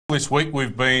This week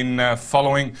we've been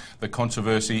following the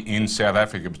controversy in South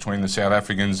Africa between the South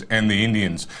Africans and the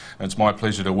Indians. And it's my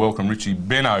pleasure to welcome Richie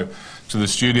Benaud to the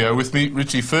studio with me.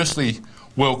 Richie, firstly,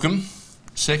 welcome.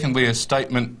 Secondly, a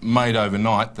statement made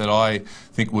overnight that I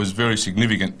think was very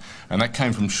significant, and that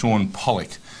came from Shaun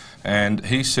Pollock. And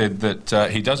he said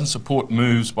that he doesn't support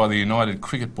moves by the United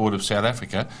Cricket Board of South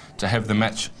Africa to have the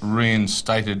match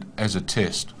reinstated as a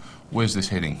test. Where's this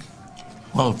heading?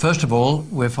 Well, first of all,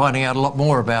 we're finding out a lot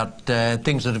more about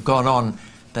things that have gone on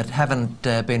that haven't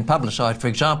been publicised. For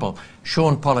example,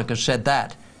 Shaun Pollock has said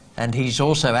that, and he's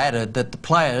also added that the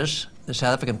players, the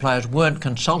South African players, weren't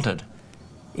consulted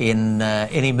in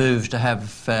any moves to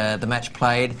have the match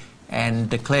played and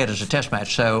declared as a test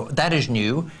match. So that is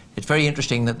new. It's very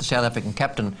interesting that the South African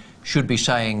captain should be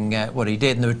saying what he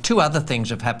did. And there are two other things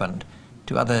have happened,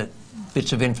 two other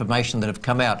bits of information that have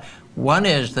come out. One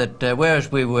is that whereas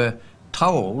we were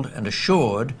told and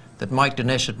assured that Mike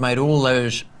Dennis had made all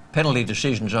those penalty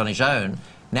decisions on his own,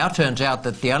 now turns out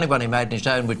that the only one he made on his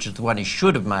own, which is the one he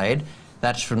should have made,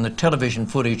 that's from the television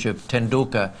footage of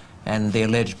Tendulkar and the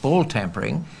alleged ball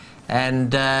tampering,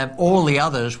 and all the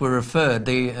others were referred,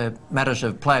 the matters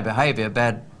of player behaviour,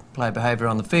 bad player behaviour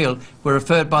on the field, were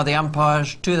referred by the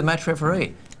umpires to the match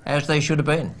referee, as they should have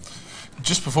been.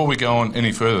 Just before we go on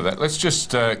any further, let's just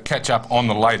catch up on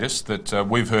the latest that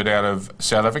we've heard out of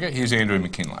South Africa. Here's Andrew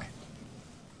McKinlay.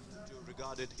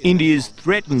 India's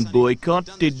threatened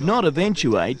boycott did not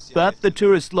eventuate, but the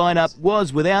tourist lineup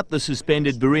was without the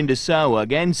suspended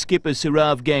Robelinda and skipper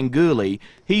Sourav Ganguly.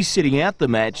 He's sitting out the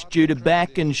match due to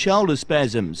back and shoulder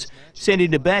spasms. Sent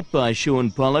into bat by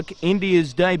Shaun Pollock,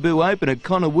 India's debut opener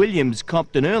Connor Williams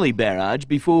copped an early barrage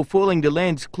before falling to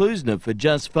Lance Klusener for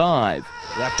just 5.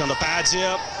 Wrapped on the pads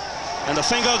here, and the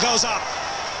finger goes up.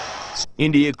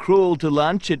 India crawled to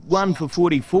lunch at 1 for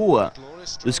 44.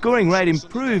 The scoring rate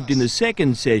improved in the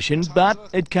second session, but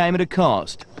it came at a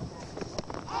cost.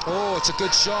 Oh, it's a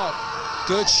good shot.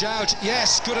 Good shout.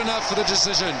 Yes, good enough for the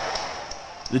decision.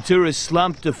 The tourists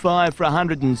slumped to 5 for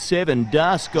 107.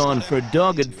 Das gone for a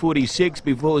dogged 46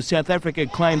 before South Africa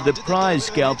claimed the prize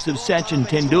scalps of Sachin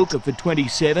Tendulkar for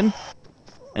 27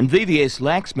 and VVS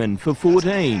Laxman for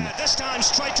 14. This time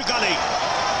straight to gully.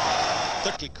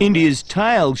 India's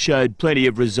tail showed plenty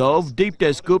of resolve, Deep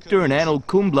Dasgupta and Anil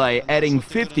Kumble adding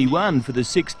 51 for the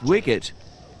 6th wicket.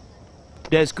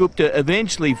 Dasgupta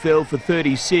eventually fell for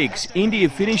 36, India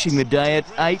finishing the day at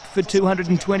 8 for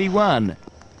 221.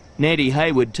 Nandy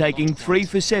Hayward taking 3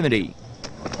 for 70. He's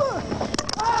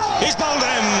bowled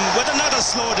him with another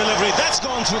slow delivery. That's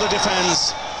gone through the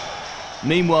defence.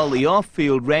 Meanwhile, the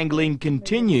off-field wrangling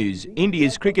continues.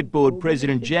 India's Cricket Board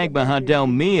President Jagmohan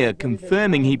Dalmia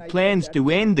confirming he plans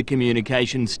to end the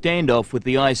communication standoff with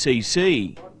the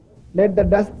ICC. Let the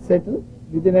dust settle.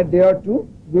 Within a day or two,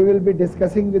 we will be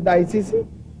discussing with the ICC.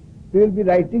 We will be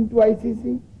writing to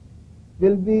ICC. We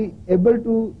will be able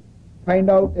to find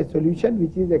out a solution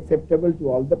which is acceptable to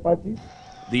all the parties.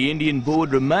 The Indian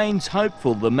board remains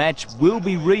hopeful the match will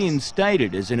be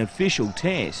reinstated as an official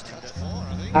test.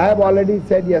 I have already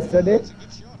said yesterday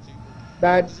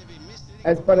that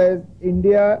as far as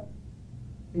Indian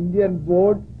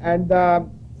board and the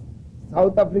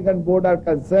South African board are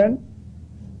concerned,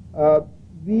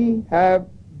 we have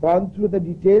gone through the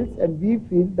details and we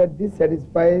feel that this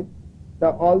satisfies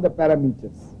all the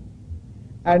parameters.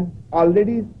 And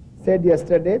already said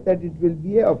yesterday that it will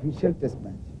be an official test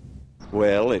match.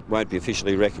 Well, it won't be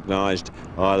officially recognised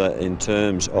either in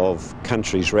terms of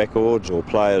countries' records or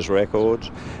players' records.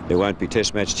 There won't be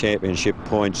Test Match Championship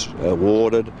points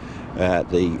awarded.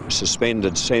 The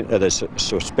suspended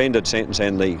sentence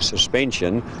and the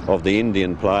suspension of the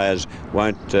Indian players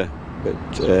won't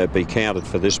be counted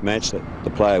for this match.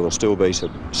 The player will still be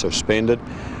suspended,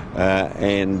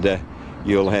 and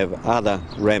you'll have other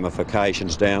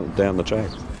ramifications down the track.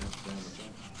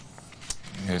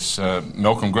 Yes,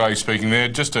 Malcolm Gray speaking there.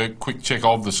 Just a quick check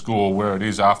of the score where it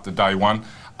is after day one.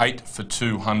 8 for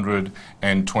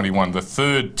 221. The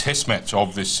third test match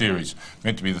of this series.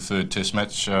 Meant to be the third test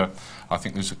match. I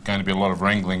think there's going to be a lot of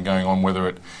wrangling going on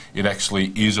whether it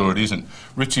actually is or it isn't.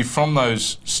 Richie, from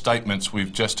those statements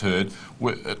we've just heard,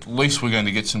 at least we're going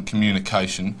to get some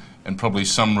communication and probably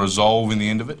some resolve in the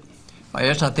end of it?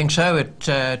 Yes, I think so. It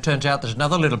turns out there's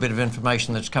another little bit of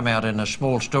information that's come out in a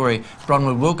small story.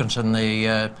 Bronwyn Wilkinson,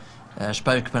 the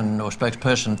spokesman or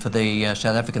spokesperson for the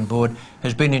South African board,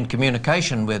 has been in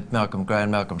communication with Malcolm Gray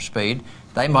and Malcolm Speed.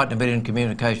 They mightn't have been in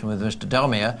communication with Mr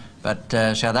Dalmia, but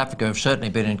South Africa have certainly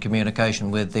been in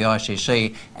communication with the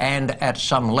ICC and at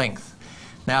some length.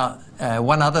 Now,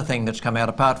 one other thing that's come out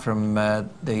apart from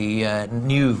the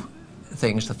new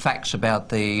things, the facts about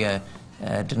the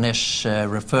Denness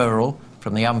referral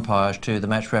from the umpires to the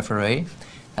match referee,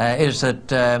 is that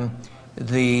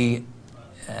the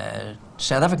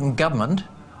South African government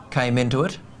came into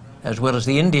it, as well as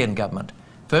the Indian government.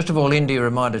 First of all, India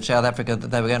reminded South Africa that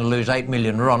they were going to lose 8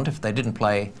 million rand if they didn't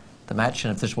play the match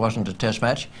and if this wasn't a test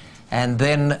match. And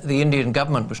then the Indian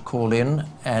government was called in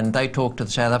and they talked to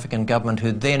the South African government,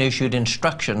 who then issued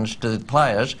instructions to the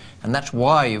players, and that's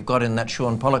why you've got in that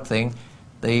Sean Pollock thing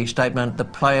the statement, the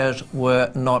players were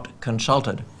not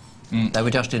consulted. They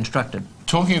were just instructed.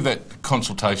 Talking of that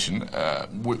consultation,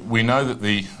 we know that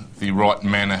the right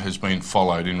manner has been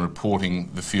followed in reporting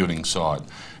the fielding side.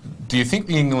 Do you think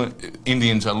the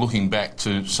Indians are looking back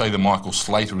to, say, the Michael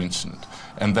Slater incident,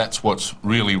 and that's what's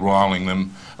really riling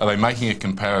them? Are they making a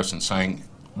comparison, saying,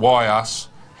 why us,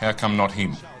 how come not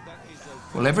him?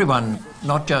 Well, everyone,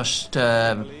 not just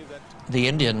the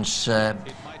Indians,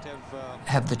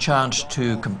 have the chance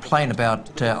to complain about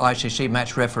ICC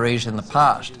match referees in the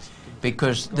past,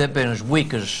 because they've been as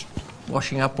weak as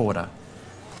washing up water.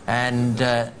 And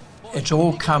it's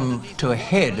all come to a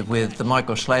head with the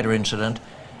Michael Slater incident,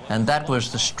 and that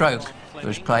was the stroke that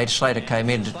was played. Slater came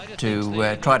in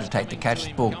to try to take the catch,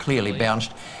 the ball clearly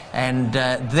bounced, and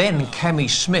then Cammy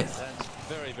Smith,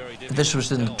 this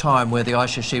was in the time where the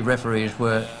ICC referees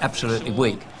were absolutely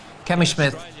weak. Cammy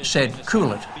Smith said,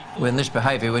 cool it, when this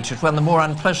behaviour, which is one of the more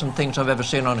unpleasant things I've ever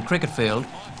seen on a cricket field.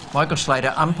 Michael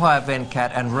Slater, umpire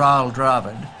Venkat and Rahul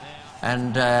Dravid,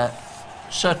 and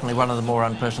certainly one of the more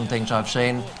unpleasant things I've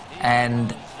seen,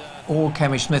 and all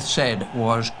Cammy Smith said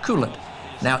was, cool it.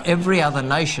 Now, every other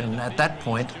nation at that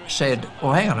point said,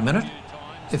 well, hang on a minute,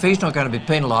 if he's not going to be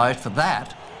penalised for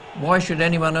that, why should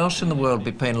anyone else in the world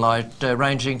be penalised,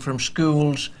 ranging from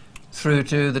schools through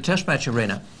to the test match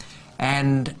arena?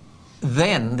 And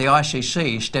then the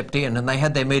ICC stepped in, and they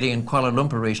had their meeting in Kuala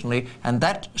Lumpur recently, and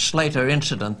that Slater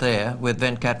incident there with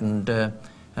Venkat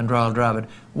and Rahul Dravid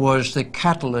was the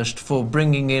catalyst for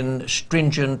bringing in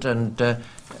stringent and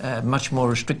much more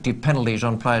restrictive penalties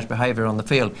on players' behaviour on the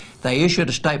field. They issued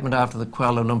a statement after the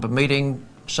Kuala Lumpur meeting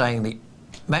saying the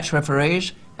match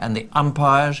referees and the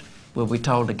umpires will be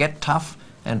told to get tough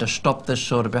and to stop this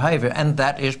sort of behaviour, and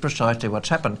that is precisely what's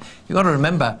happened. You've got to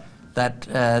remember that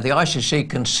the ICC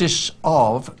consists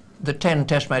of the 10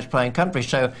 test match playing countries,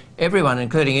 so everyone,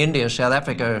 including India, South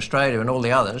Africa, Australia and all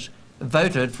the others,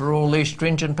 voted for all these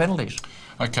stringent penalties.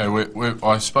 Okay, we're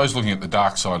I suppose looking at the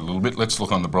dark side a little bit, let's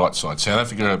look on the bright side. South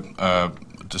Africa,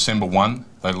 December 1,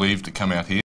 they leave to come out here.